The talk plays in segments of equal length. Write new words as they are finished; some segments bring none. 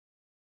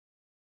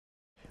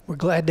We're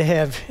glad to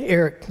have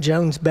Eric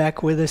Jones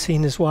back with us. He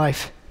and his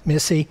wife,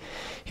 Missy.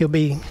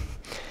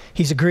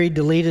 He's agreed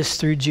to lead us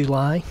through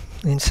July,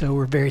 and so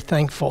we're very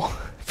thankful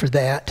for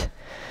that.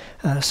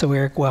 So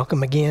Eric,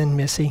 welcome again.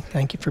 Missy,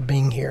 thank you for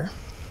being here.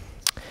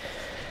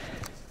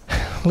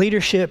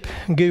 Leadership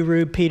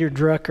guru Peter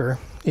Drucker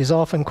is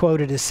often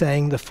quoted as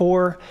saying the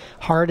 4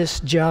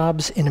 hardest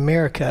jobs in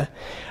America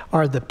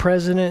are the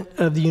President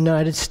of the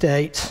United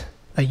States,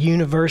 a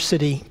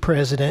university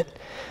president,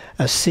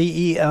 a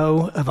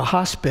CEO of a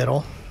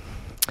hospital,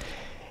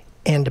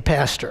 and a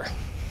pastor.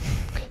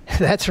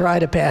 That's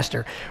right, a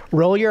pastor.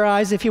 Roll your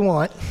eyes if you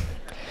want,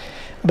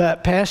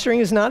 but pastoring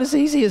is not as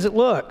easy as it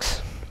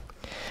looks.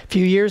 A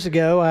few years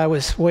ago, I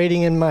was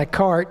waiting in my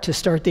cart to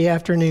start the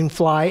afternoon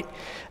flight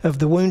of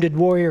the Wounded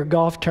Warrior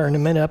golf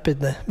tournament up in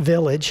the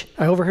village.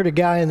 I overheard a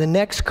guy in the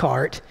next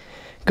cart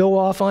go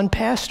off on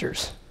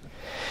pastors.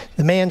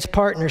 The man's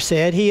partner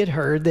said he had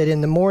heard that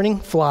in the morning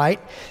flight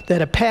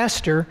that a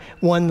pastor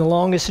won the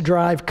longest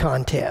drive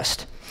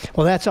contest.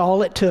 Well, that's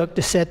all it took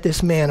to set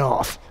this man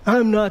off.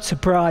 I'm not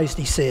surprised,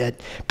 he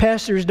said.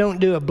 Pastors don't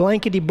do a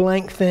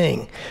blankety-blank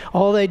thing.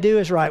 All they do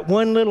is write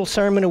one little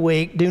sermon a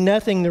week, do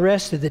nothing the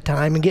rest of the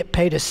time, and get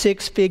paid a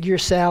 6-figure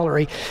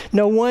salary.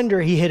 No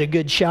wonder he hit a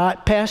good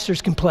shot.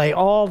 Pastors can play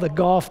all the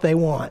golf they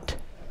want.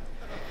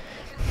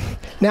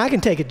 Now, I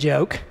can take a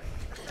joke,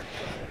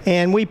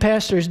 and we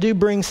pastors do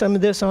bring some of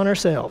this on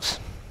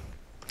ourselves.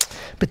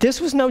 But this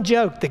was no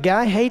joke. The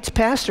guy hates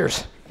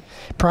pastors.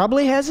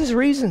 Probably has his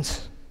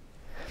reasons.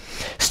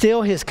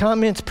 Still, his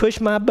comments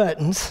pushed my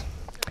buttons,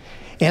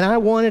 and I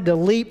wanted to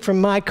leap from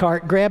my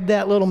cart, grab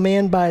that little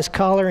man by his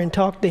collar, and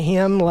talk to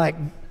him like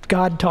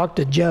God talked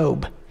to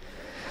Job.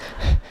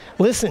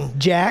 Listen,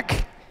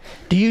 Jack,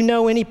 do you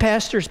know any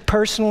pastors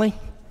personally?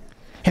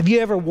 Have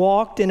you ever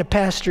walked in a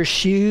pastor's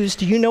shoes?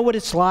 Do you know what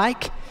it's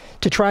like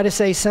to try to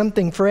say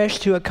something fresh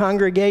to a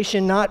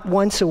congregation not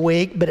once a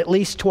week, but at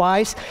least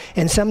twice,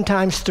 and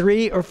sometimes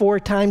 3 or 4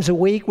 times a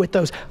week with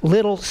those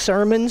little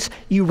sermons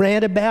you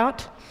rant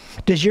about?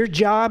 Does your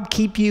job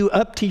keep you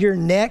up to your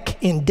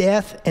neck in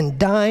death and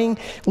dying,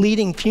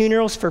 leading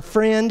funerals for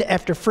friend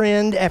after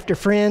friend after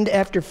friend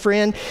after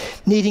friend,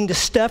 needing to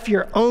stuff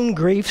your own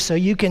grief so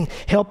you can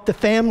help the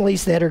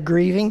families that are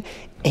grieving?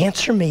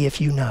 Answer me if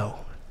you know.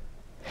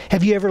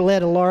 Have you ever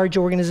led a large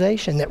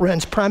organization that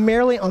runs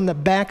primarily on the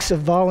backs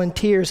of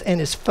volunteers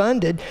and is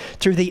funded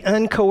through the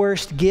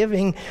uncoerced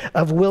giving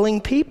of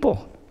willing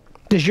people?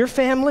 Does your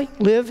family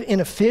live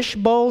in a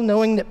fishbowl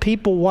knowing that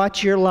people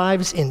watch your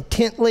lives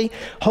intently,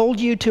 hold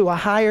you to a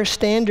higher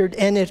standard,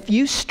 and if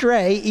you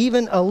stray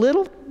even a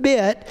little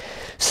bit,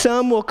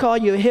 some will call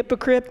you a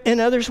hypocrite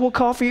and others will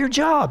call for your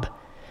job?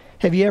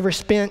 Have you ever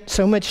spent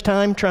so much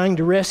time trying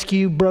to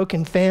rescue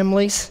broken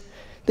families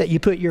that you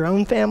put your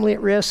own family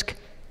at risk?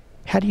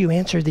 How do you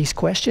answer these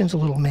questions,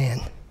 little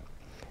man?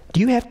 Do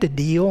you have to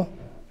deal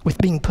with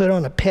being put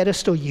on a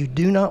pedestal you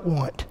do not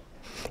want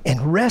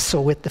and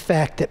wrestle with the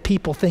fact that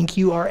people think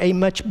you are a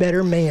much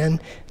better man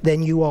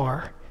than you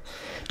are?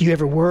 Do you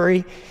ever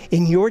worry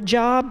in your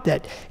job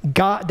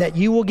that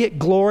you will get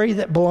glory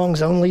that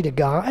belongs only to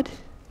God?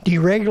 Do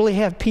you regularly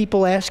have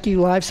people ask you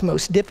life's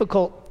most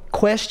difficult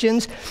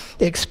questions,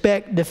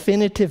 expect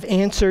definitive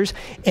answers,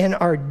 and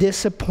are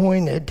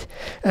disappointed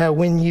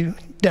when you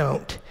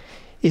don't?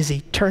 Is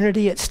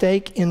eternity at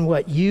stake in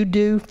what you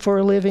do for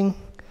a living?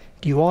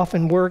 Do you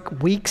often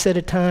work weeks at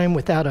a time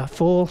without a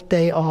full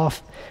day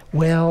off?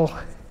 Well,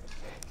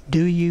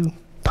 do you,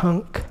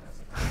 punk?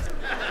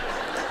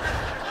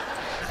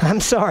 I'm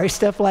sorry,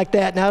 stuff like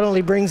that not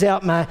only brings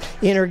out my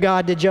inner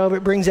God to Job,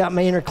 it brings out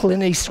my inner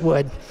Clint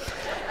Eastwood.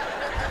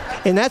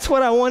 And that's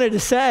what I wanted to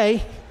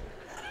say,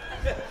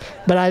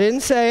 but I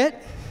didn't say it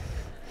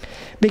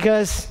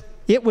because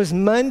it was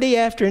Monday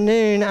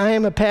afternoon. I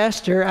am a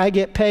pastor. I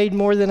get paid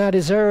more than I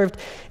deserved,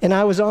 and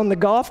I was on the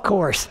golf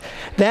course.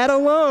 That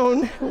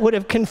alone would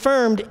have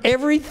confirmed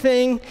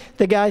everything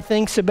the guy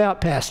thinks about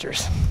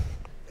pastors.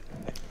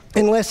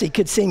 Unless he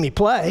could see me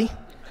play,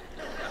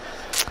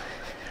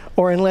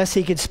 or unless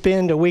he could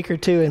spend a week or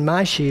 2 in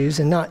my shoes,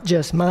 and not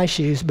just my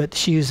shoes, but the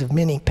shoes of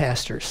many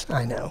pastors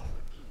I know.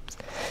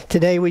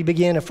 Today we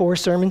begin a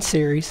 4-sermon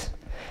series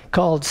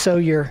called So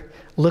You're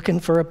Looking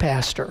for a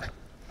Pastor.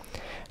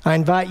 I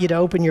invite you to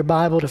open your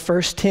Bible to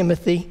 1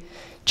 Timothy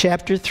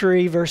chapter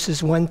 3,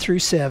 verses 1 through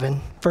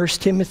 7. 1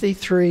 Timothy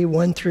 3,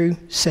 1 through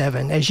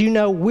 7. As you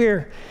know,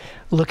 we're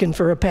looking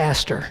for a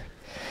pastor.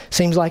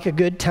 Seems like a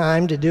good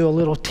time to do a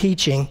little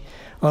teaching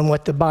on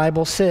what the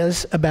Bible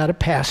says about a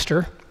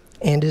pastor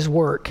and his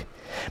work.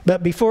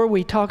 But before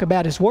we talk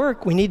about his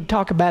work, we need to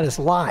talk about his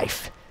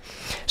life.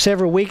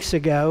 Several weeks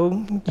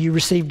ago, you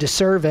received a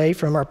survey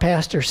from our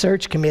pastor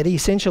search committee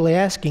essentially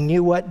asking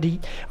you what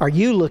are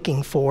you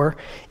looking for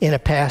in a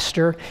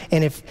pastor?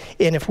 And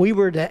if we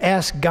were to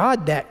ask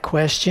God that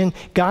question,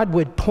 God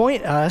would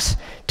point us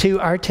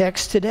to our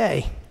text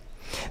today.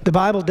 The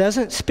Bible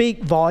doesn't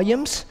speak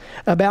volumes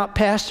about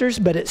pastors,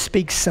 but it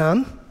speaks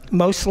some.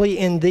 mostly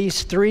in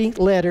these 3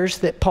 letters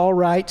that Paul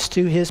writes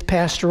to his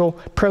pastoral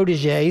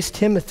protégés,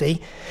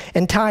 Timothy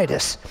and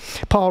Titus.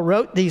 Paul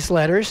wrote these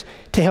letters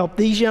to help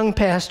these young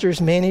pastors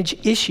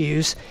manage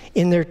issues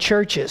in their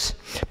churches.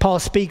 Paul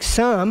speaks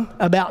some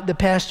about the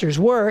pastor's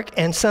work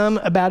and some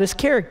about his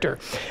character.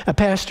 A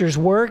pastor's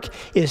work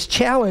is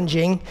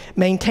challenging.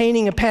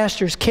 Maintaining a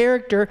pastor's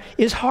character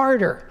is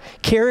harder.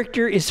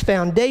 Character is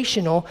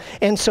foundational,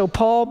 and so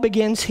Paul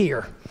begins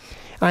here.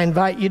 I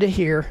invite you to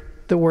hear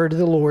the word of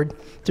the Lord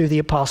through the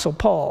Apostle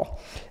Paul.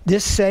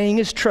 This saying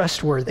is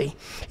trustworthy.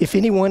 If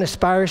anyone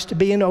aspires to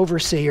be an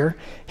overseer,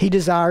 he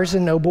desires a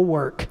noble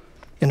work.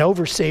 An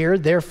overseer,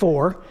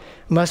 therefore,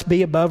 must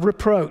be above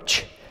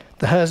reproach,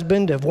 the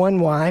husband of one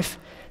wife,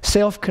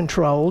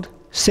 self-controlled,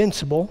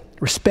 sensible,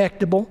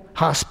 respectable,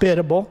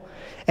 hospitable,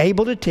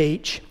 able to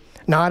teach,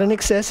 not an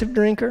excessive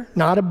drinker,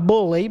 not a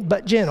bully,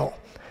 but gentle,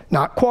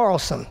 not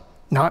quarrelsome,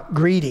 not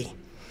greedy.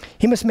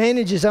 He must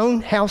manage his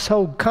own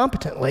household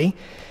competently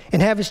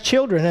and have his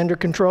children under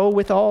control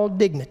with all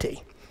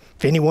dignity.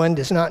 If anyone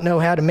does not know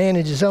how to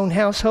manage his own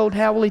household,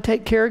 how will he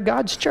take care of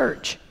God's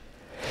church?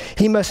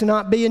 He must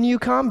not be a new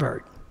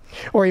convert,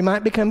 or he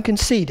might become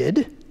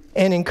conceited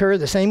and incur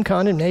the same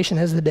condemnation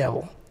as the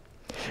devil.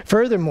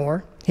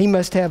 Furthermore, he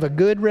must have a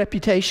good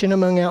reputation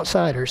among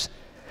outsiders,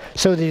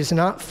 so that he does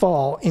not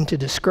fall into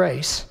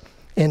disgrace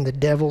and the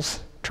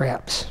devil's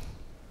traps.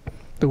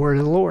 The word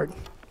of the Lord.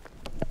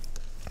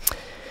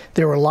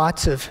 There were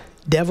lots of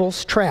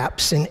devil's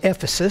traps in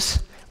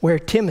Ephesus, where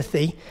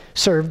Timothy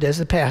served as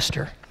the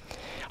pastor.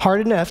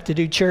 Hard enough to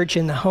do church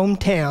in the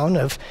hometown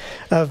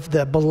of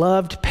the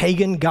beloved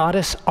pagan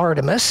goddess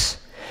Artemis,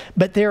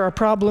 but there are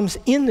problems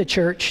in the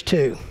church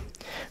too.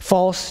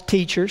 False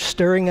teachers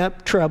stirring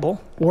up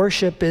trouble.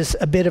 Worship is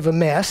a bit of a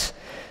mess.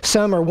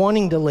 Some are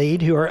wanting to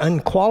lead who are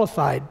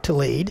unqualified to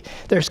lead.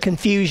 There's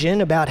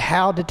confusion about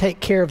how to take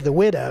care of the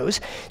widows.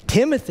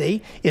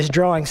 Timothy is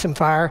drawing some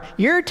fire.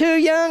 You're too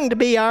young to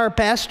be our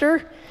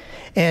pastor.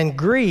 And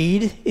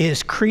greed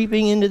is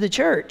creeping into the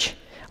church.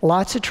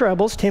 Lots of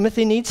troubles.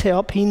 Timothy needs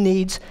help. He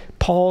needs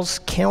Paul's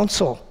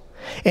counsel.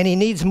 And he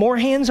needs more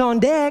hands on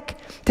deck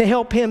to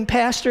help him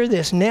pastor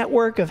this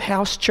network of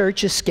house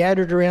churches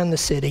scattered around the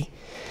city.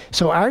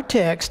 So our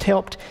text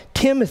helped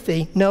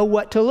Timothy know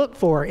what to look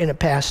for in a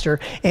pastor,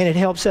 and it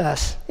helps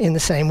us in the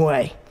same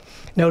way.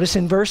 Notice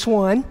in verse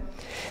 1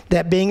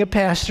 that being a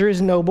pastor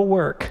is noble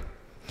work.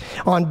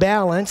 On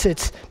balance,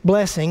 its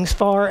blessings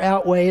far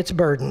outweigh its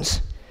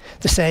burdens.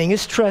 The saying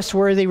is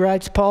trustworthy,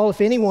 writes Paul.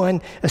 If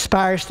anyone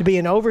aspires to be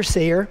an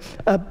overseer,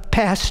 a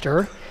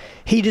pastor,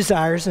 he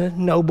desires a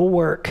noble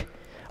work.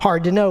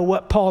 Hard to know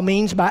what Paul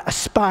means by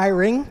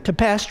aspiring to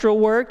pastoral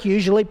work.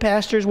 Usually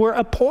pastors were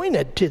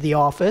appointed to the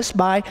office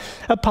by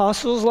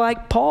apostles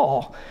like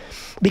Paul.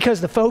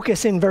 Because the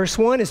focus in verse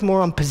 1 is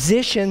more on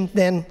position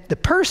than the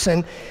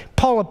person,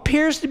 Paul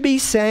appears to be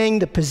saying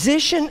the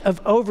position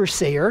of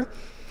overseer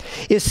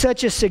is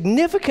such a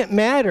significant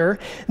matter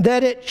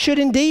that it should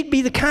indeed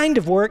be the kind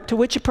of work to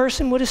which a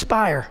person would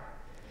aspire.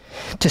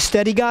 To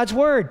study God's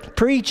Word,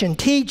 preach and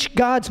teach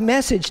God's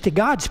message to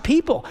God's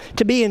people,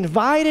 to be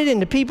invited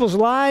into people's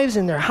lives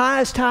in their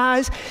highest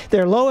highs,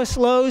 their lowest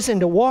lows,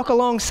 and to walk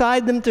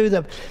alongside them through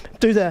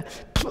the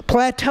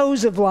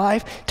plateaus of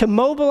life, to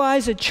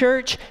mobilize a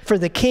church for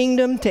the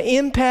kingdom, to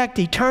impact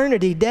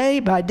eternity day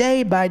by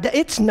day by day.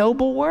 It's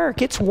noble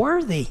work. It's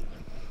worthy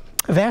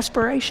of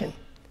aspiration.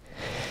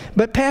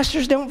 But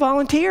pastors don't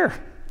volunteer.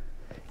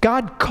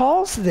 God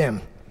calls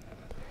them.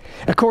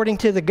 According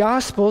to the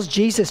Gospels,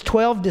 Jesus'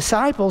 12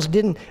 disciples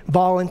didn't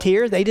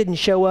volunteer. They didn't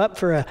show up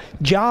for a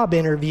job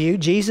interview.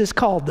 Jesus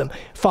called them.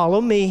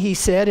 Follow me, he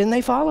said, and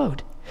they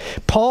followed.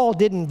 Paul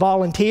didn't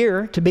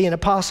volunteer to be an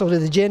apostle to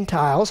the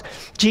Gentiles.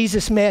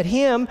 Jesus met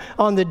him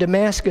on the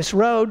Damascus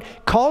road,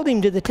 called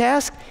him to the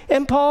task,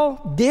 and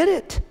Paul did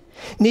it.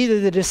 Neither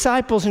the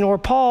disciples nor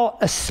Paul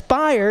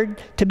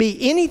aspired to be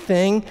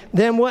anything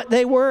than what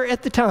they were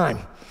at the time.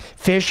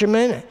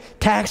 Fisherman, a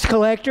tax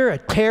collector, a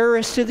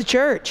terrorist to the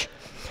church.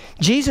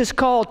 Jesus'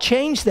 call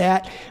changed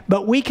that,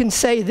 but we can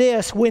say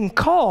this: when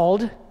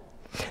called,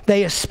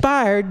 they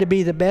aspired to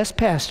be the best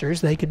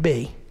pastors they could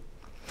be.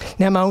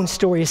 Now, my own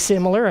story is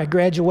similar. I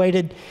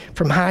graduated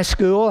from high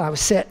school. I was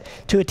set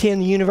to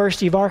attend the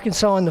University of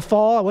Arkansas in the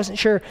fall. I wasn't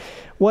sure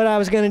what I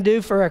was going to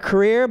do for a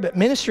career, but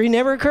ministry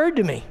never occurred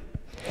to me.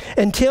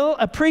 Until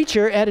a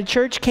preacher at a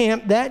church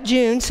camp that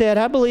June said,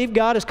 I believe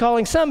God is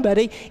calling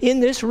somebody in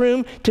this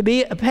room to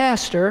be a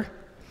pastor.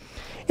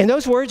 And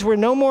those words were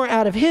no more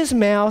out of his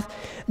mouth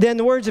than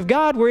the words of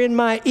God were in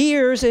my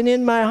ears and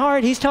in my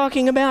heart. He's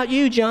talking about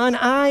you, John.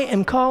 I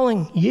am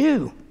calling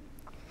you.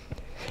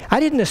 I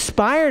didn't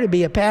aspire to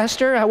be a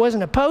pastor. I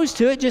wasn't opposed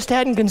to it, just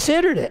hadn't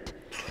considered it.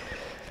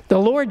 The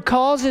Lord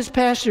calls his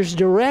pastors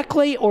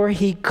directly, or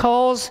he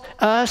calls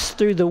us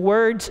through the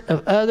words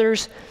of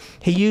others.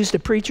 He used a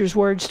preacher's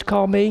words to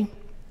call me.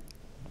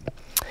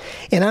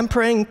 And I'm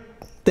praying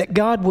that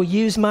God will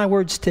use my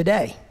words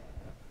today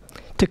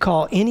to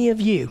call any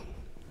of you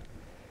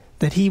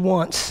that he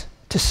wants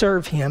to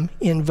serve him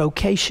in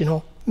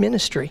vocational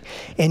ministry.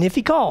 And if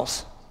he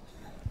calls,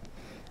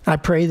 I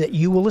pray that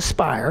you will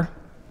aspire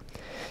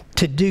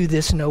to do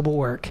this noble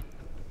work.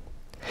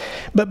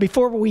 But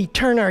before we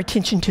turn our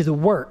attention to the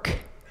work,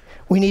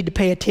 we need to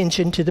pay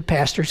attention to the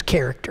pastor's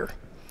character.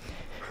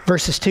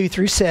 Verses 2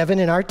 through 7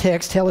 in our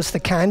text tell us the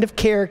kind of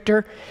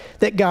character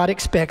that God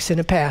expects in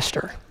a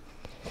pastor.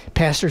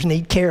 Pastors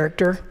need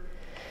character.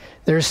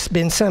 There's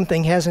been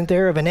something, hasn't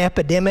there, of an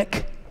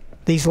epidemic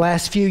these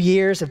last few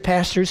years of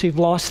pastors who've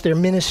lost their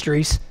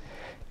ministries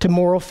to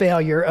moral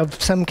failure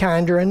of some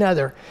kind or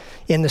another.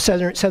 In the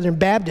Southern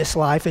Baptist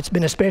life, it's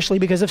been especially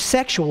because of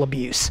sexual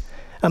abuse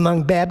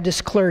among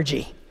Baptist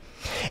clergy.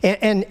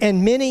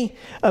 And many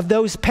of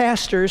those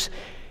pastors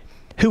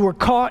who were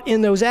caught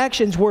in those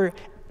actions were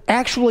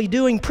actually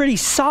doing pretty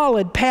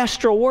solid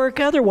pastoral work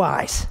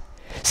otherwise.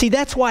 See,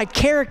 that's why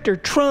character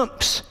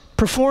trumps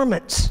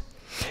performance.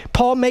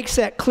 Paul makes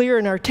that clear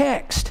in our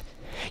text.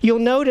 You'll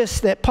notice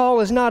that Paul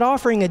is not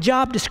offering a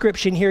job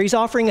description here. He's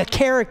offering a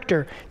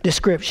character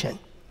description.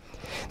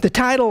 The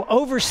title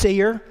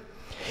overseer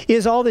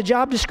is all the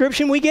job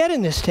description we get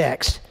in this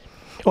text.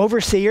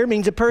 Overseer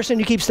means a person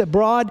who keeps the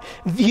broad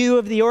view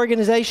of the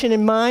organization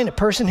in mind, a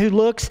person who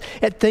looks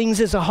at things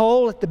as a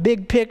whole, at the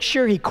big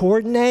picture. He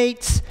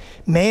coordinates,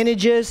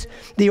 manages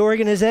the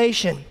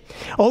organization.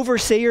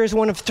 Overseer is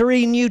one of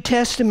 3 New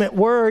Testament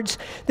words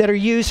that are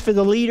used for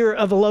the leader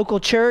of a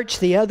local church.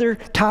 The other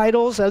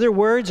titles, other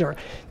words are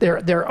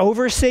they're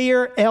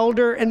overseer,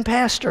 elder, and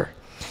pastor.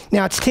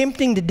 Now, it's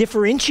tempting to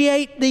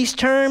differentiate these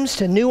terms,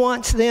 to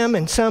nuance them,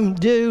 and some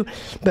do.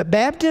 But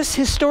Baptists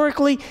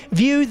historically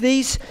view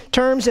these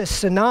terms as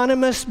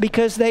synonymous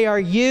because they are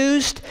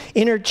used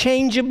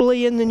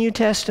interchangeably in the New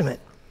Testament,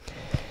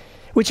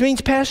 which means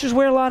pastors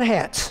wear a lot of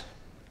hats.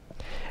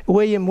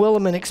 William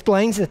Willimon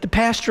explains that the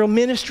pastoral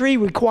ministry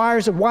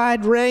requires a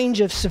wide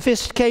range of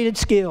sophisticated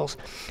skills: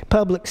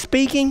 public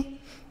speaking,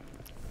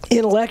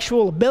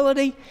 intellectual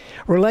ability,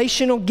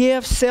 relational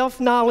gifts,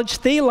 self-knowledge,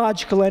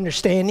 theological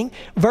understanding,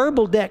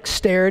 verbal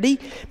dexterity,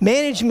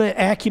 management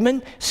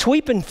acumen,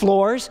 sweeping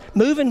floors,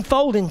 moving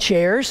folding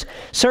chairs,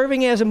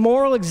 serving as a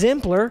moral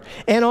exemplar,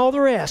 and all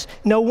the rest.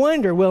 No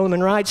wonder,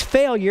 Willimon writes,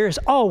 failure is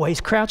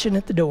always crouching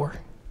at the door.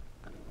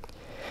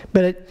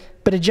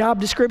 But a job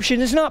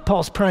description is not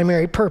Paul's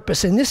primary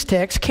purpose. In this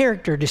text,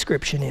 character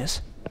description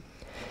is.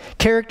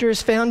 Character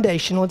is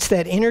foundational. It's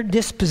that inner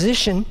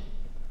disposition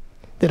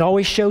that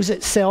always shows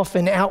itself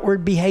in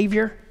outward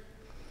behavior.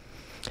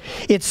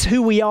 It's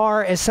who we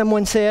are, as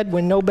someone said,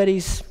 when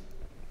nobody's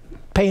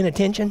paying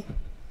attention.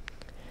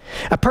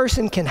 A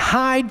person can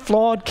hide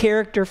flawed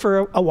character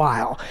for a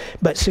while,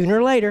 but sooner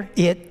or later,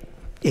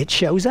 it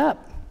shows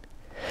up.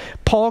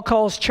 Paul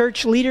calls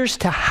church leaders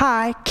to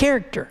high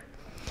character,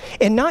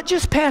 and not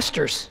just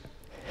pastors.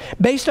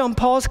 Based on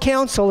Paul's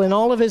counsel in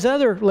all of his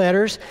other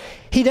letters,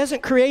 he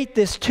doesn't create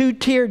this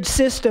 2-tiered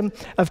system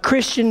of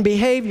Christian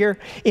behavior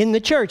in the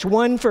church.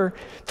 One for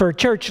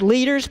church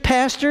leaders,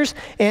 pastors,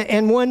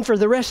 and one for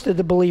the rest of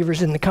the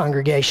believers in the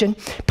congregation.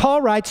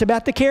 Paul writes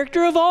about the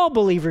character of all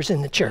believers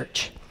in the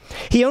church.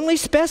 He only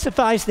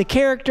specifies the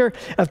character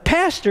of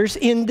pastors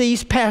in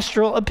these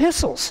pastoral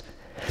epistles.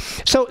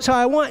 So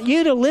I want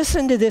you to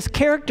listen to this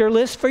character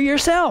list for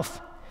yourself.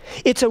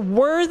 It's a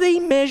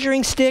worthy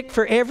measuring stick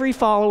for every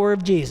follower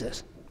of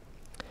Jesus.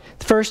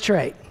 The first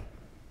trait,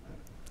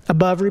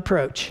 above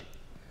reproach.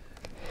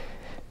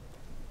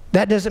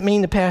 That doesn't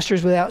mean the pastor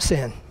is without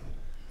sin.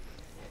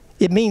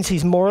 It means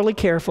he's morally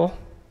careful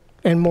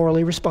and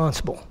morally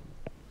responsible.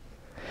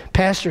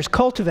 Pastors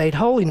cultivate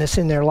holiness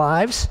in their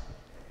lives,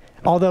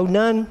 although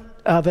none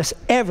of us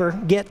ever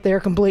get there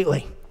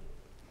completely.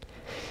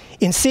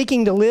 In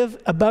seeking to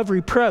live above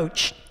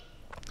reproach,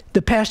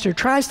 the pastor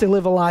tries to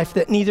live a life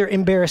that neither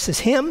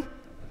embarrasses him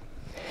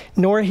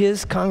nor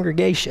his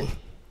congregation.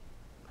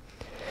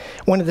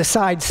 One of the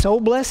side soul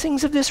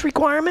blessings of this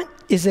requirement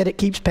is that it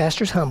keeps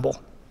pastors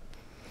humble,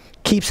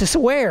 keeps us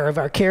aware of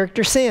our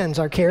character sins,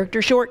 our character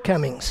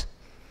shortcomings.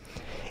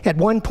 At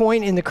one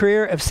point in the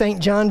career of St.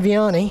 John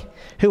Vianney,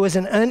 who was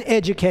an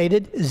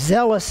uneducated,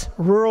 zealous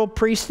rural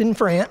priest in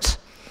France,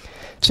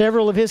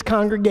 several of his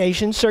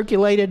congregations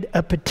circulated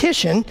a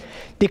petition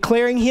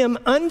declaring him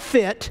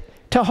unfit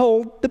to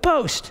hold the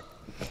post.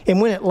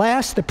 And when at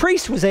last the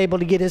priest was able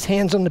to get his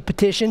hands on the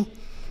petition,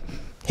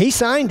 he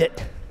signed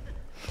it.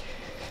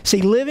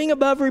 See, living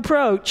above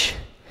reproach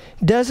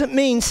doesn't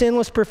mean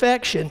sinless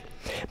perfection,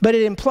 but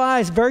it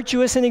implies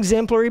virtuous and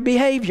exemplary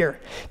behavior.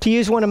 To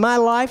use one of my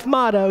life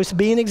mottos,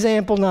 be an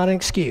example, not an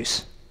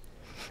excuse.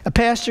 A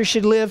pastor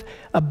should live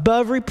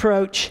above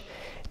reproach.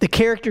 The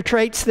character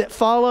traits that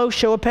follow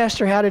show a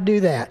pastor how to do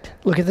that.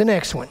 Look at the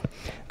next one.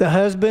 The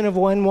husband of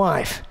one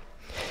wife.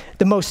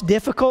 The most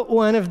difficult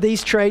one of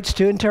these traits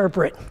to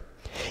interpret.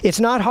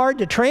 It's not hard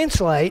to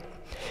translate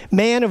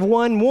man of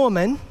one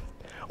woman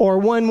or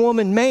one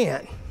woman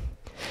man.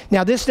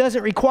 Now, this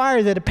doesn't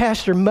require that a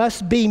pastor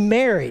must be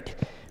married.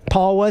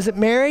 Paul wasn't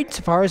married. As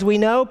far as we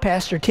know,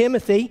 Pastor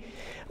Timothy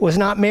was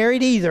not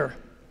married either.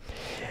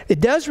 It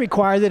does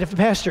require that if a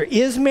pastor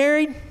is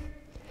married,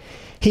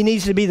 he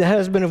needs to be the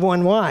husband of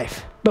one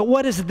wife. But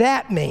what does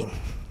that mean?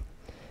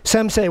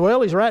 Some say,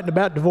 well, he's writing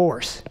about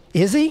divorce.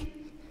 Is he?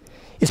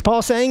 Is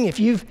Paul saying if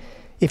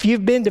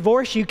you've been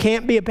divorced, you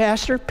can't be a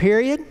pastor,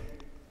 period?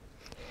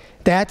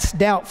 That's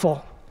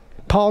doubtful.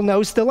 Paul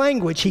knows the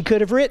language. He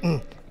could have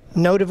written,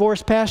 no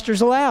divorced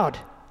pastors allowed.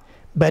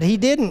 But he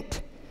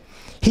didn't.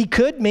 He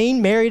could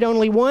mean married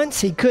only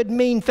once. He could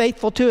mean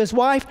faithful to his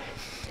wife.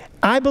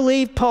 I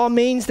believe Paul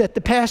means that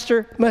the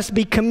pastor must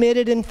be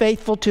committed and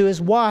faithful to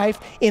his wife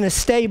in a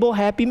stable,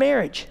 happy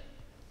marriage.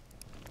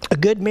 A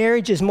good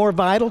marriage is more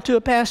vital to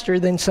a pastor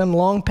than some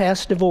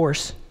long-past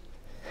divorce.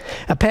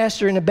 A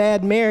pastor in a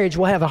bad marriage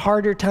will have a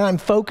harder time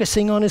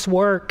focusing on his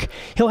work.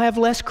 He'll have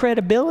less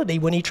credibility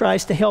when he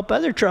tries to help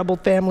other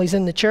troubled families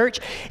in the church,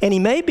 and he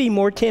may be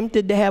more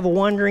tempted to have a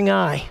wandering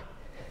eye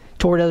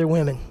toward other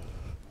women.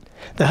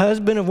 The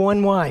husband of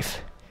one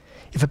wife.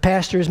 If a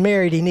pastor is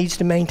married, he needs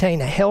to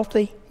maintain a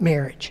healthy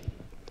marriage.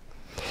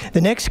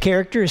 The next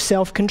character is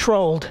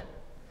self-controlled.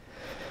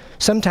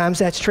 Sometimes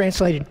that's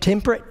translated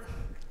temperate.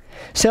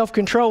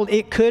 Self-controlled,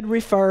 it could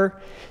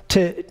refer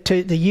to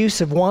the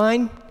use of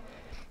wine,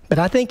 but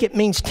I think it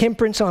means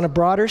temperance on a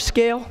broader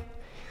scale.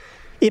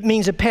 It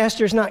means a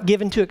pastor is not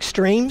given to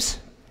extremes.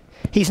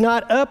 He's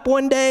not up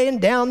one day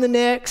and down the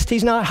next.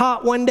 He's not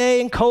hot one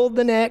day and cold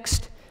the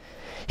next.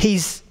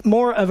 He's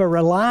more of a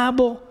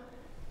reliable,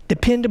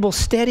 dependable,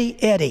 steady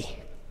Eddie.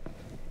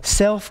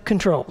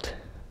 Self-controlled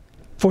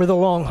for the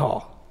long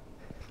haul.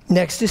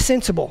 Next is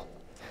sensible.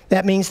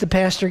 That means the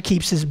pastor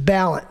keeps his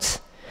balance.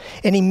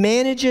 And he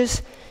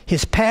manages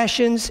his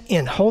passions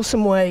in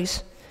wholesome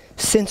ways.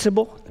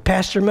 Sensible. The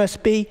pastor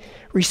must be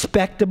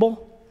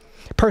respectable.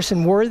 A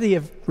person worthy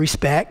of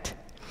respect.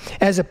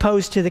 As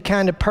opposed to the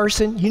kind of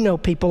person, you know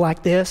people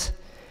like this,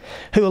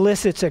 who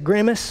elicits a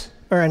grimace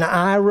or an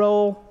eye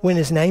roll when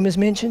his name is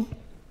mentioned.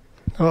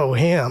 Oh,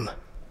 him.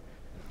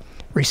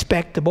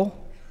 Respectable.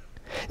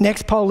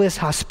 Next, Paul lists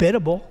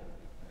hospitable.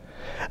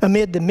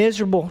 Amid the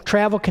miserable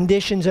travel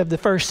conditions of the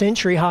first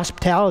century,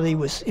 hospitality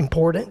was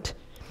important.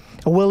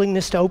 A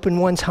willingness to open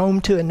one's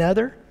home to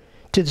another,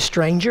 to the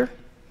stranger.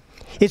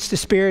 It's the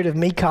spirit of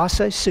mi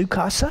casa, su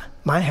casa,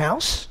 my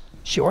house,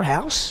 it's your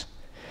house.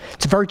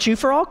 It's a virtue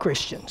for all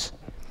Christians,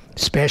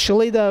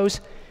 especially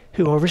those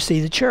who oversee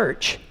the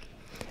church.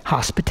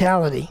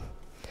 Hospitality.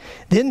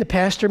 Then the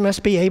pastor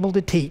must be able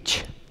to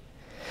teach.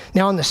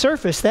 Now on the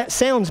surface, that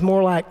sounds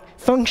more like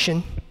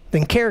function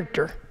than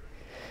character.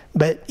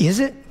 But is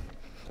it?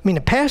 I mean,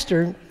 a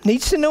pastor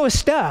needs to know his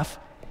stuff,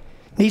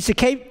 needs to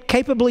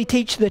capably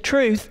teach the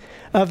truth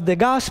of the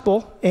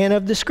gospel and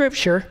of the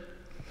scripture.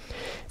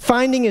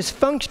 Finding this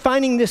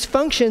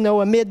function,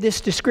 though, amid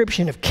this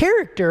description of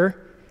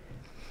character,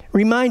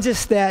 reminds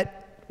us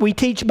that we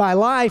teach by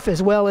life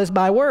as well as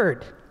by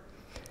word.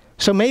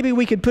 So maybe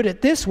we could put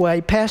it this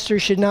way: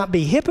 pastors should not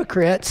be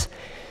hypocrites,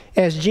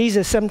 as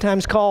Jesus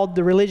sometimes called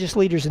the religious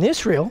leaders in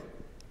Israel.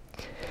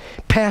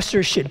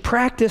 Pastors should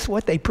practice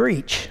what they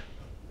preach.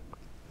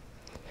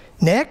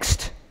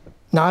 Next,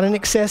 not an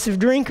excessive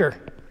drinker.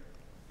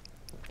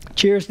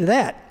 Cheers to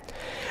that.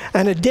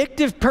 An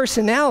addictive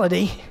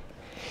personality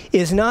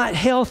is not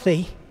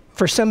healthy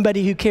for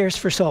somebody who cares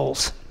for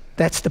souls.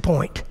 That's the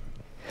point.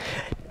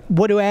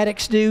 What do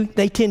addicts do?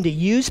 They tend to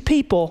use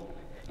people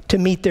to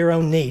meet their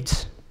own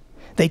needs.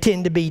 They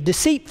tend to be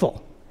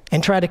deceitful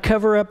and try to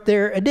cover up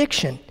their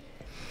addiction.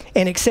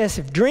 And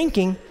excessive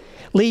drinking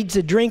leads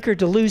a drinker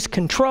to lose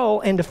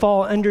control and to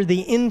fall under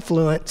the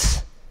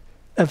influence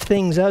of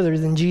things other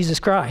than Jesus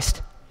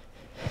Christ.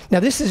 Now,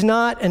 this is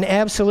not an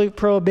absolute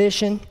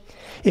prohibition.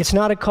 It's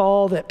not a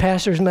call that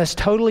pastors must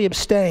totally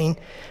abstain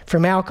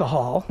from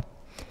alcohol.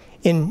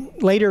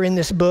 Later in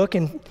this book,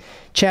 in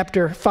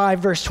chapter 5,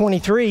 verse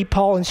 23,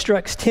 Paul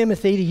instructs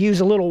Timothy to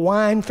use a little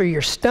wine for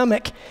your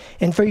stomach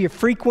and for your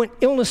frequent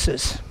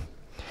illnesses.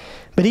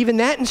 But even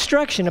that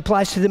instruction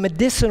applies to the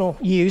medicinal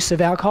use of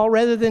alcohol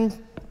rather than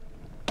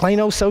plain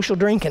old social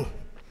drinking.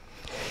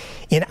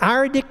 In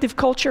our addictive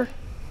culture,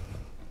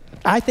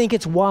 I think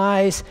it's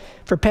wise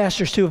for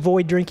pastors to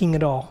avoid drinking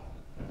at all.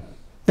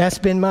 That's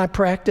been my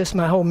practice,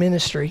 my whole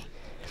ministry.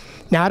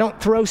 Now, I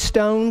don't throw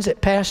stones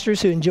at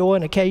pastors who enjoy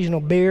an occasional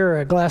beer or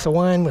a glass of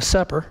wine with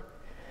supper,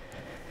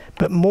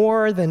 but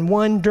more than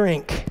one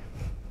drink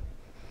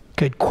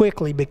could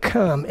quickly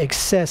become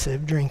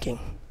excessive drinking.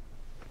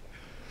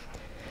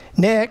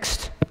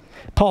 Next,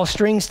 Paul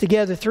strings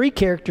together 3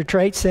 character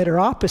traits that are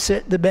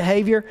opposite the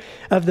behavior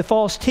of the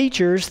false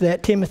teachers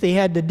that Timothy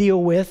had to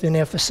deal with in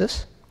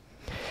Ephesus.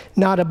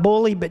 Not a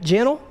bully, but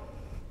gentle.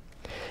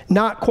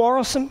 Not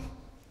quarrelsome,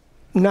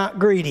 not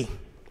greedy.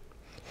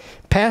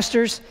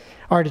 Pastors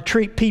are to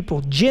treat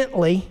people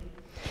gently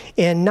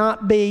and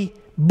not be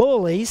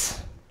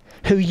bullies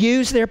who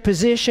use their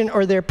position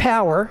or their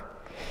power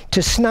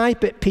to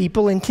snipe at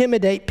people,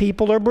 intimidate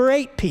people, or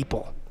berate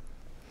people.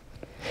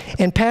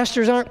 And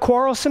pastors aren't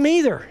quarrelsome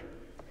either.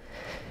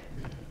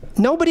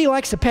 Nobody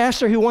likes a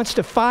pastor who wants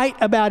to fight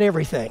about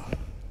everything.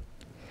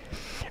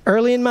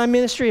 Early in my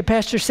ministry, a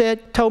pastor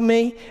told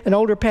me, an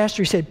older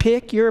pastor, he said,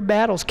 pick your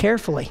battles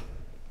carefully.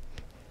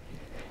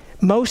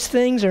 Most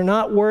things are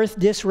not worth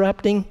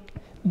disrupting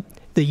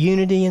the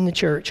unity in the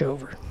church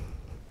over.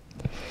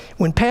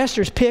 When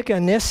pastors pick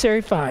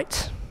unnecessary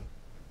fights,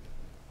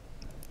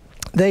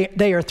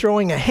 They are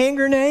throwing a hand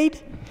grenade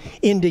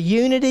into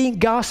unity,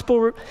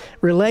 gospel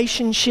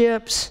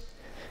relationships,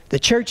 the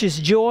church's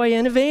joy,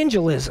 and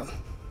evangelism.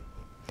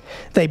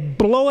 They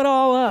blow it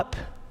all up.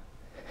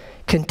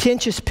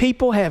 Contentious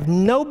people have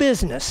no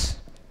business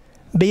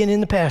being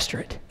in the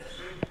pastorate.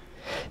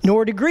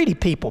 Nor do greedy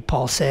people,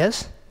 Paul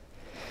says.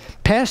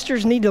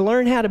 Pastors need to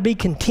learn how to be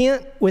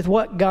content with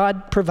what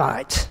God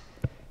provides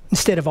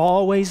instead of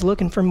always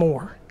looking for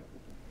more.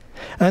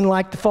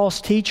 Unlike the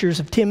false teachers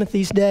of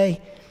Timothy's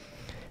day,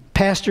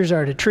 pastors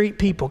are to treat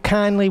people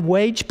kindly,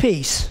 wage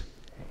peace,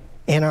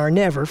 and are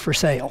never for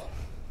sale.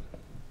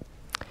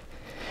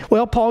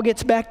 Well, Paul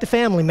gets back to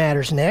family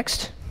matters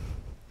next.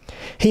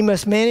 He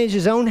must manage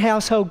his own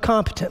household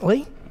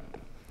competently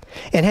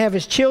and have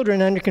his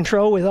children under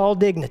control with all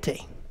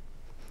dignity.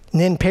 And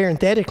then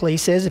parenthetically he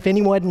says, if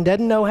anyone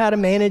doesn't know how to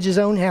manage his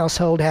own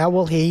household, how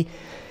will he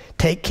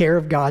take care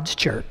of God's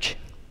church?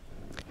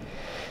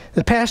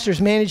 The pastor's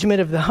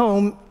management of the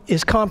home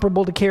is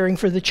comparable to caring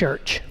for the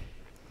church.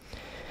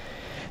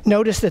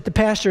 Notice that the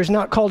pastor is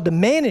not called to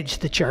manage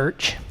the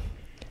church,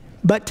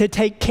 but to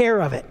take care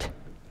of it.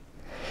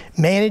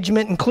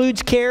 Management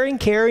includes caring,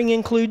 caring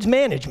includes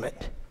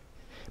management.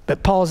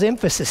 But Paul's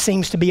emphasis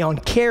seems to be on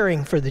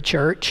caring for the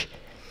church.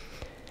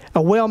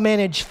 A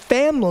well-managed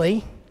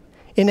family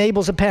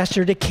enables a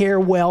pastor to care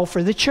well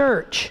for the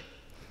church.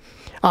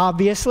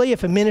 Obviously,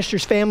 if a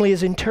minister's family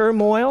is in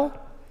turmoil,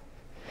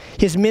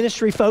 his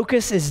ministry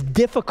focus is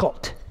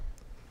difficult.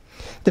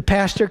 The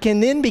pastor can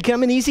then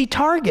become an easy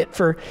target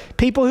for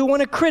people who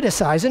want to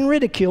criticize and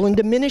ridicule and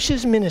diminish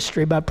his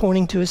ministry by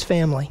pointing to his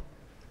family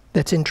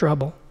that's in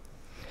trouble.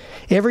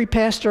 Every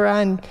pastor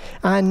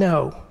I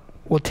know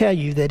will tell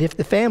you that if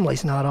the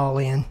family's not all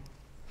in,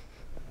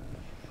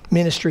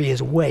 ministry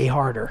is way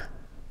harder.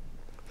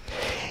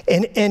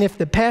 And if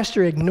the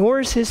pastor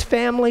ignores his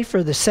family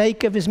for the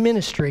sake of his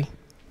ministry,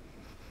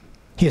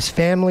 his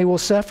family will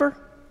suffer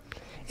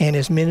and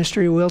his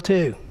ministry will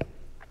too.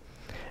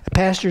 A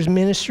pastor's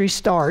ministry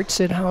starts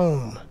at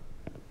home.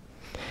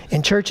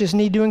 And churches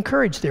need to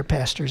encourage their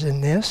pastors in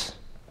this.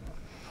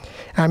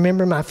 I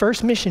remember my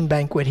first mission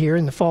banquet here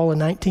in the fall of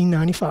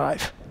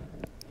 1995.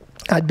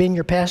 I'd been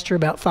your pastor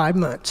about 5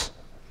 months.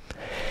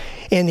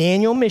 And the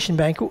annual mission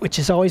banquet, which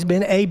has always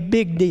been a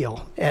big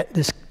deal at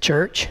this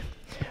church,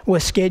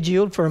 was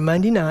scheduled for a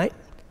Monday night.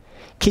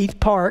 Keith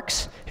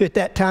Parks, who at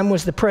that time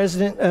was the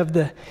president of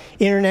the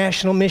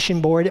International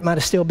Mission Board, it might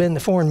have still been the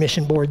Foreign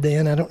Mission Board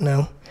then, I don't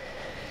know.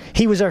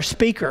 He was our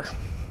speaker.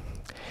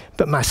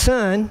 But my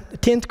son, a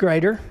 10th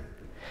grader,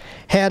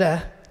 had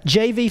a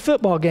JV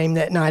football game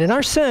that night, and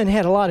our son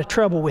had a lot of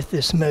trouble with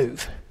this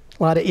move,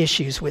 a lot of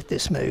issues with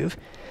this move.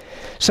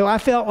 So I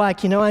felt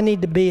like, I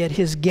need to be at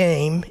his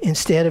game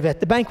instead of at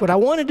the banquet. I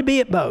wanted to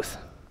be at both,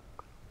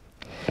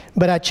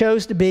 but I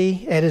chose to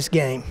be at his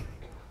game.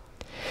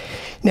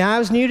 Now, I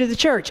was new to the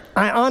church.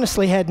 I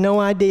honestly had no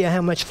idea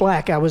how much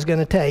flack I was going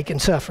to take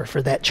and suffer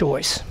for that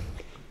choice.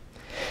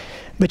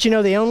 But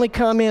the only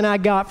comment I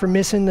got for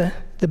missing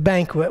the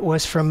banquet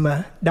was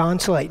from Don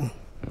Slayton.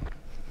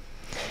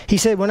 He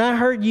said, when I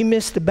heard you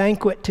missed the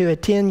banquet to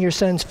attend your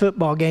son's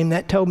football game,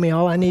 that told me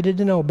all I needed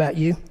to know about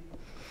you.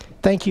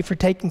 Thank you for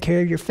taking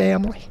care of your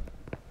family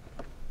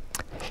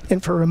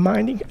and for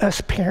reminding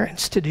us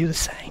parents to do the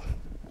same.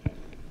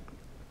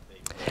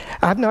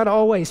 I've not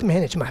always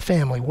managed my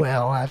family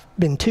well. I've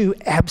been too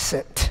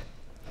absent.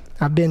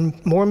 I've been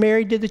more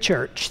married to the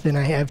church than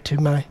I have to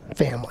my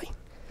family.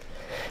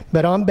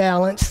 But on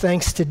balance,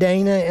 thanks to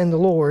Dana and the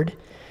Lord,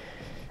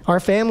 our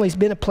family's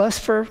been a plus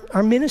for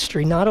our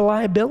ministry, not a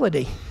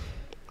liability.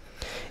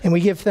 And we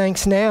give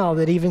thanks now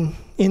that even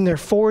in their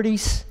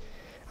 40s,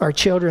 our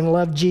children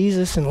love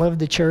Jesus and love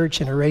the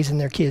church and are raising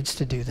their kids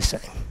to do the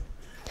same.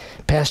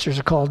 Pastors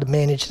are called to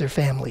manage their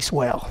families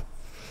well,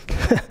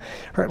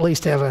 or at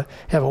least have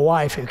a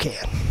wife who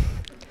can.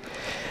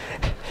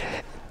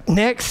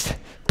 Next,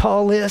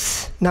 Paul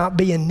lists not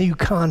be a new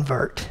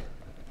convert.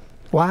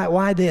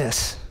 Why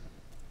this?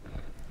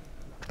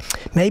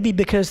 Maybe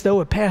because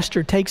though a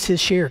pastor takes his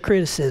share of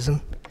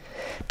criticism,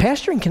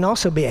 pastoring can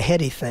also be a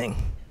heady thing.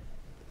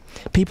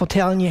 People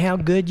telling you how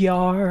good you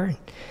are,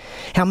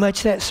 how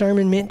much that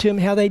sermon meant to them,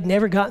 how they'd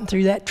never gotten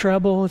through that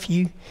trouble if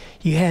you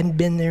hadn't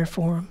been there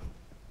for them.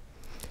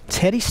 It's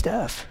heady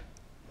stuff.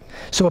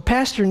 So a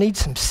pastor needs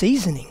some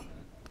seasoning.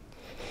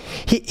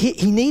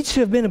 He needs to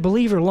have been a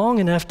believer long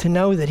enough to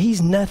know that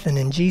he's nothing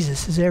and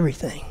Jesus is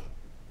everything.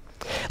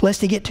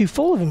 Lest he get too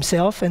full of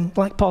himself and,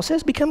 like Paul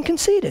says, become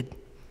conceited.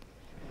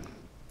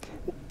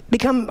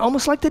 Become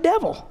almost like the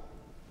devil.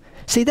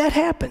 See, that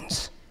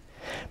happens.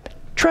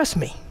 Trust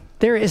me,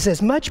 there is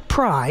as much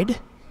pride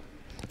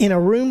in a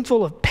room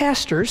full of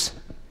pastors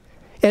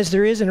as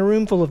there is in a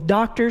room full of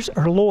doctors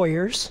or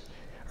lawyers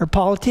or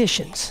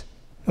politicians.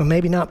 Well,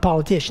 maybe not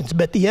politicians,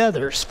 but the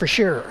others for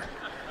sure.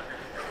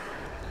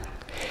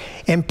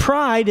 And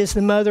pride is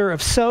the mother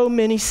of so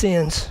many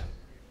sins.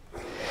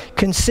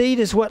 Conceit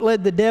is what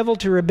led the devil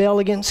to rebel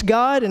against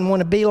God and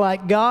want to be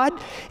like God.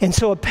 And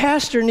so a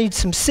pastor needs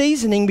some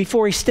seasoning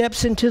before he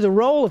steps into the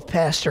role of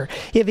pastor.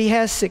 If he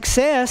has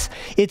success,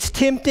 it's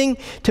tempting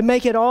to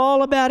make it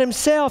all about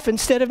himself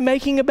instead of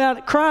making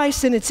about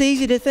Christ. And it's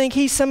easy to think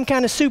he's some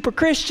kind of super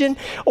Christian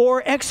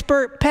or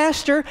expert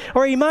pastor,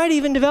 or he might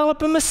even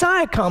develop a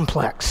Messiah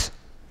complex.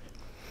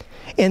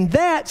 And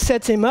that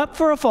sets him up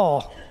for a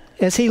fall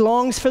as he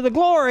longs for the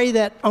glory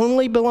that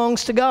only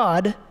belongs to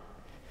God,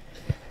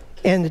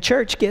 and the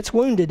church gets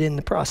wounded in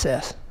the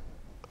process.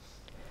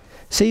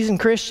 Seasoned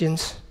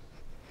Christians,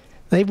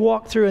 they've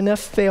walked through enough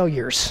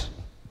failures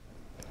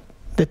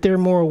that they're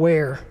more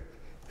aware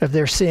of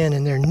their sin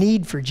and their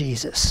need for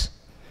Jesus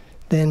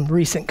than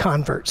recent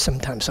converts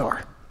sometimes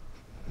are.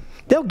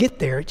 They'll get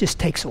there, it just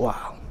takes a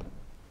while.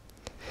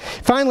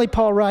 Finally,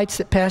 Paul writes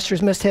that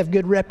pastors must have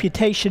good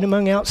reputation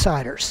among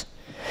outsiders,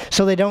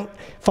 so they don't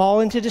fall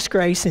into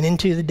disgrace and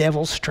into the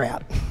devil's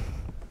trap.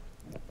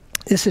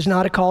 This is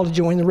not a call to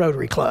join the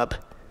Rotary Club,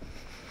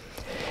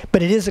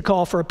 but it is a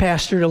call for a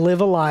pastor to live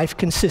a life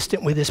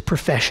consistent with his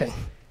profession.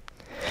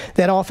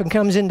 That often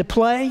comes into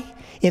play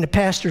in a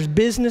pastor's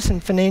business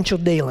and financial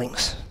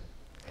dealings,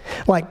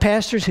 like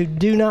pastors who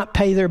do not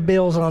pay their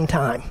bills on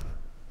time,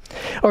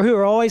 or who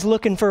are always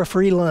looking for a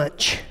free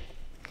lunch,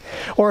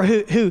 or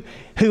who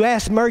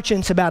ask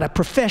merchants about a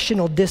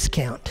professional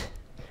discount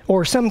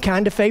or some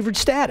kind of favored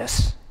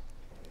status.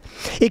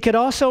 It could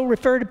also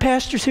refer to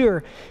pastors who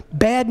are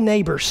bad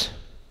neighbors,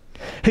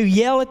 who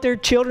yell at their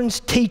children's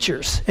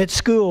teachers at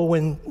school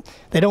when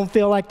they don't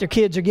feel like their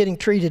kids are getting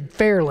treated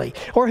fairly,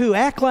 or who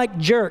act like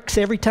jerks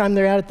every time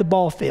they're out at the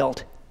ball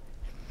field.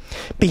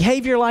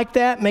 Behavior like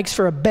that makes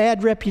for a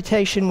bad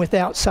reputation with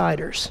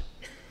outsiders.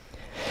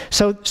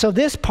 So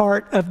this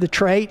part of the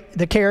trait,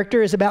 the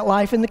character, is about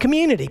life in the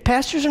community.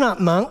 Pastors are not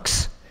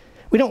monks.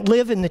 We don't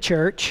live in the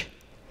church.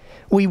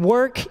 We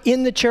work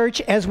in the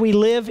church as we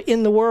live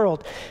in the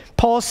world.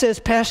 Paul says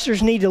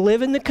pastors need to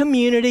live in the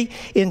community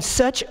in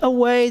such a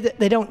way that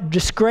they don't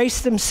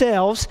disgrace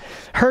themselves,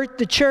 hurt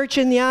the church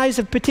in the eyes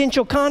of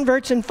potential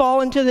converts, and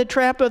fall into the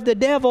trap of the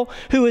devil,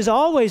 who is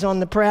always on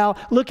the prowl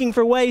looking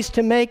for ways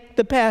to make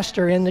the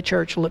pastor and the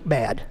church look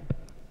bad.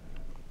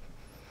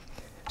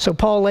 So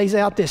Paul lays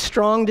out this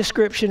strong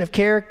description of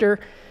character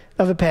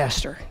of a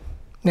pastor.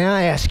 Now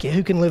I ask you,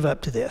 who can live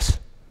up to this?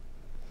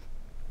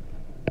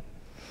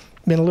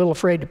 Been a little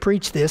afraid to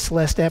preach this,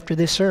 lest after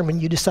this sermon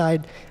you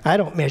decide, I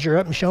don't measure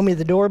up, and show me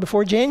the door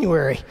before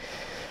January.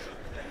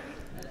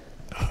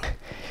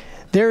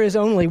 There is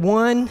only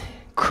one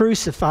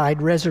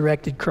crucified,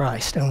 resurrected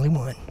Christ, only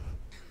one.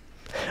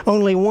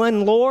 Only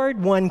one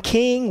Lord, one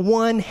King,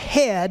 one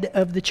head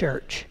of the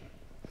church.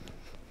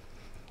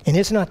 And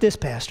it's not this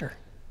pastor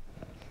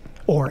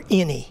or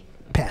any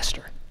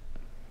pastor.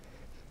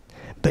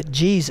 But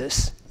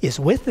Jesus is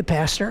with the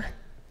pastor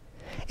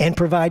and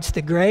provides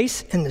the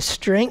grace and the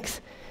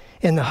strength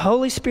and the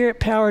Holy Spirit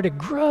power to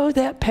grow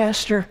that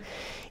pastor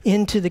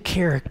into the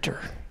character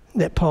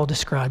that Paul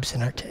describes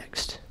in our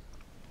text.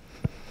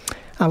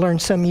 I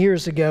learned some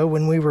years ago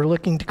when we were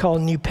looking to call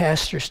new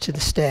pastors to the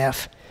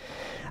staff,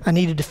 I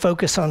needed to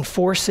focus on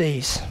 4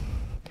 C's: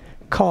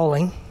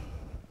 calling,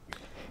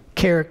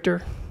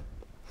 character,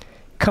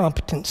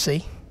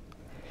 competency,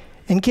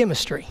 and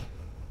chemistry.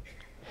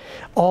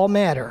 All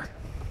matter,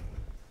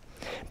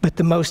 but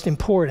the most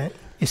important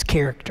is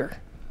character.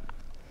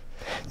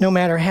 No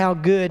matter how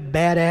good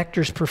bad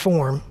actors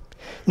perform,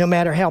 no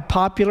matter how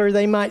popular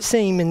they might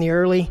seem in the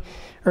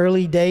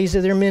early days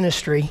of their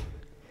ministry,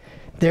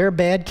 their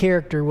bad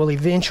character will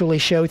eventually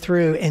show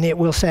through, and it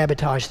will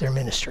sabotage their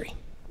ministry.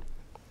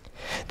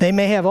 They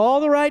may have all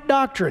the right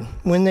doctrine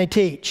when they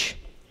teach,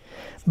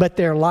 but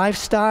their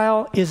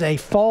lifestyle is a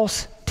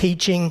false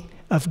teaching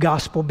of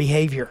gospel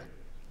behavior.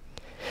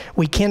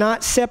 We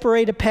cannot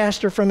separate a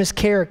pastor from his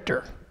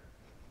character.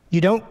 You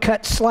don't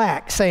cut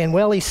slack saying,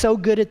 well, he's so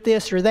good at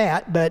this or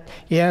that, but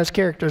yeah, his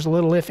character's a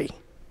little iffy.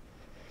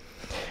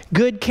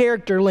 Good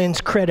character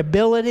lends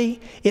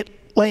credibility. It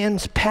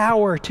lends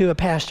power to a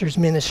pastor's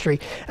ministry.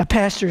 A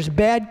pastor's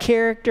bad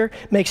character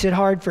makes it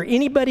hard for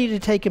anybody to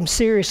take him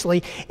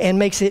seriously and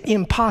makes it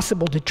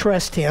impossible to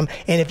trust him.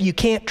 And if you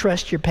can't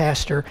trust your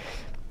pastor,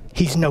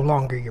 he's no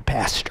longer your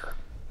pastor.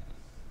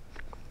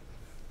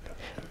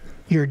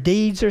 Your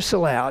deeds are so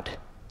loud,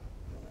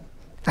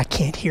 I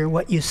can't hear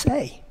what you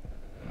say.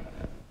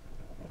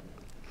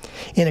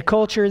 In a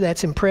culture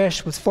that's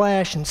impressed with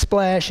flash and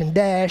splash and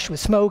dash,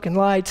 with smoke and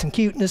lights and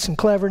cuteness and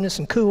cleverness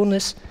and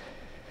coolness,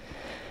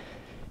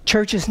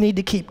 churches need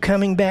to keep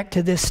coming back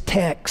to this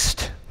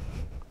text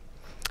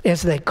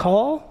as they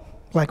call,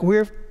 like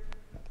we're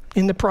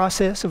in the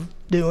process of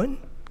doing,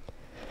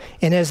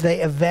 and as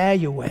they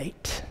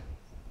evaluate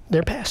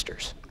their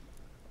pastors.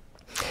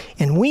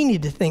 And we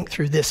need to think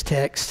through this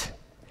text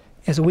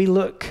as we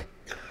look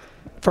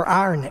for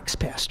our next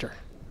pastor.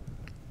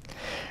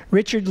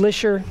 Richard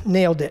Lisher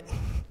nailed it.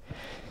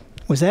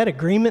 Was that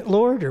agreement,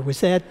 Lord, or was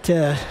that...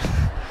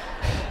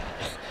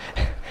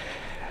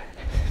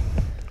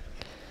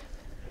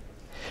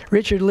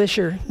 Richard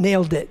Lisher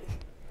nailed it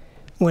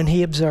when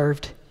he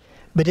observed,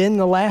 But in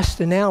the last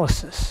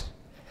analysis,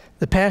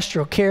 the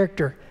pastoral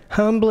character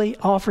humbly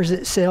offers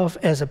itself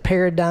as a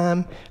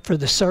paradigm for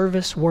the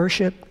service,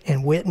 worship,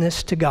 and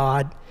witness to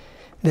God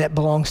that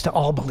belongs to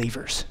all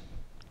believers.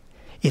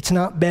 It's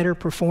not better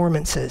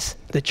performances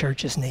the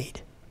churches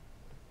need,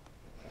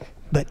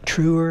 but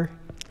truer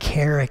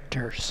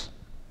characters.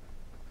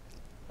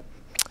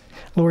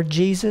 Lord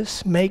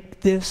Jesus,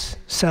 make this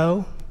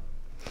so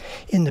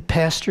in the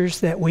pastors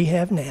that we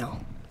have now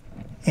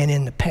and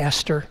in the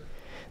pastor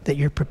that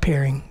you're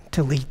preparing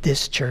to lead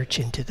this church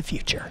into the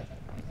future.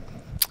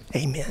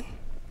 Amen.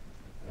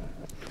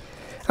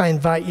 I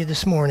invite you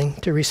this morning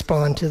to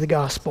respond to the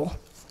gospel.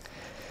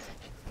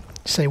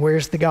 Say,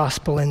 where's the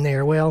gospel in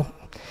there? Well,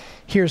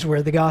 here's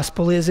where the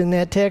gospel is in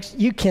that text.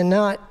 You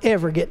cannot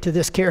ever get to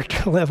this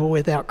character level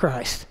without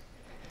Christ.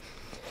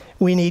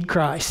 We need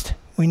Christ.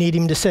 We need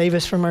him to save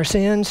us from our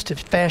sins, to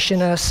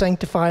fashion us,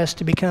 sanctify us,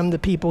 to become the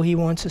people he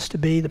wants us to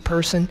be, the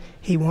person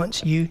he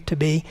wants you to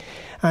be.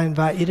 I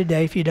invite you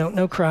today, if you don't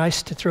know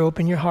Christ, to throw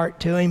open your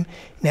heart to him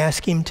and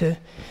ask him to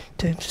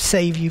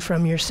save you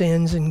from your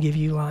sins and give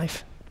you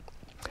life.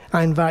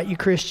 I invite you,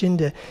 Christian,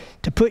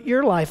 to put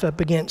your life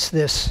up against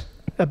this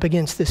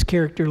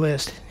character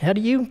list. How do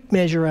you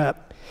measure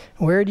up?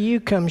 Where do you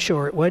come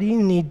short? What do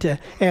you need to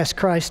ask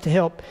Christ to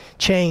help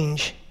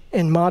change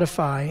and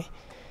modify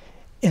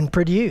and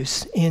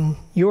produce in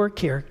your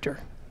character?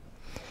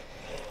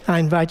 I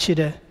invite you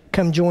to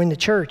come join the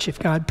church if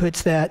God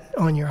puts that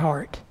on your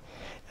heart.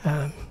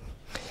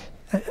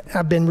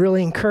 I've been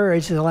really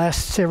encouraged the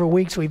last several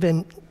weeks. We've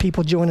been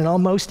people joining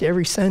almost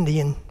every Sunday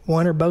in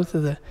one or both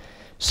of the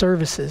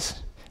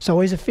services. It's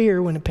always a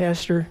fear when a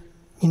pastor,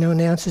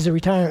 announces a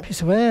retirement. He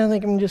said, well, I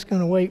think I'm just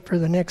going to wait for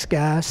the next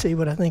guy, see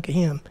what I think of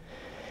him.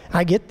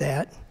 I get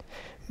that.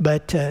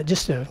 But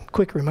just a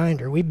quick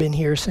reminder, we've been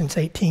here since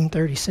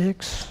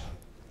 1836.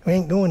 We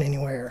ain't going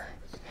anywhere.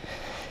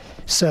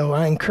 So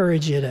I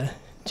encourage you to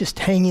just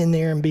hang in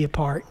there and be a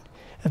part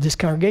of this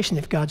congregation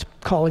if God's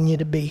calling you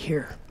to be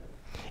here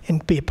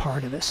and be a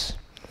part of us.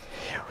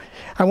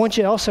 I want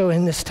you also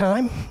in this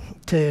time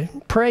to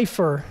pray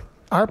for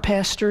our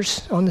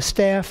pastors on the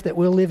staff that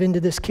will live into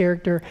this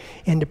character,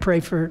 and to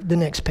pray for the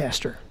next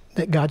pastor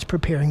that God's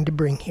preparing to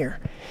bring here,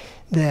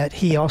 that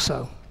he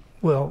also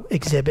will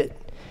exhibit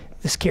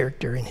this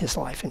character in his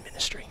life and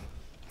ministry.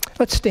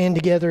 Let's stand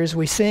together as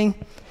we sing.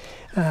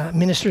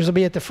 Ministers will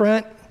be at the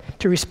front.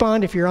 To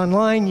respond, if you're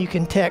online, you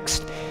can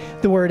text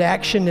the word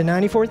action to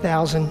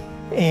 94,000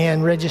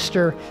 and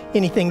register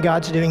anything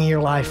God's doing in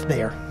your life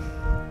there.